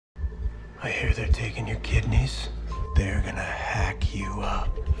I hear they're taking your kidneys. They're gonna hack you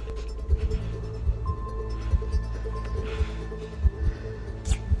up.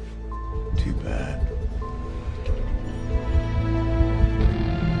 Too bad.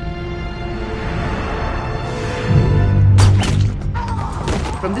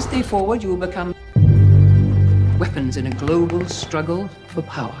 From this day forward, you will become weapons in a global struggle for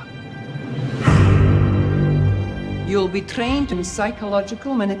power. You'll be trained in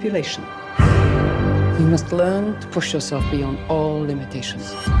psychological manipulation. You must learn to push yourself beyond all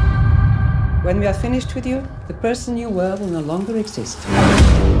limitations. When we are finished with you, the person you were will no longer exist.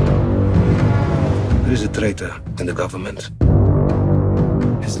 There is a traitor in the government.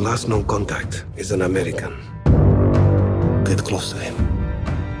 His last known contact is an American. Get close to him.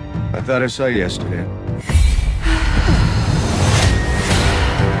 I thought I saw you yesterday.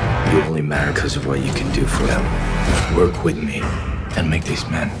 You only matter because of what you can do for them. Work with me and make these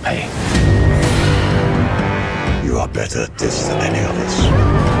men pay. You are better at this than any of us.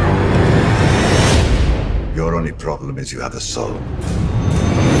 Your only problem is you have a soul.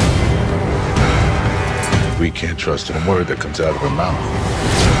 We can't trust a word that comes out of her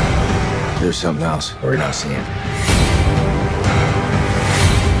mouth. There's something else we're not seeing.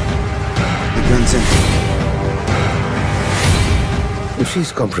 The gun's in. If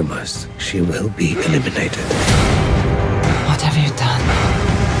she's compromised, she will be eliminated. What have you done?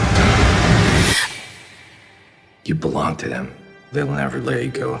 You belong to them. They'll never let you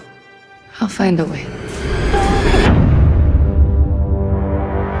go. I'll find a way.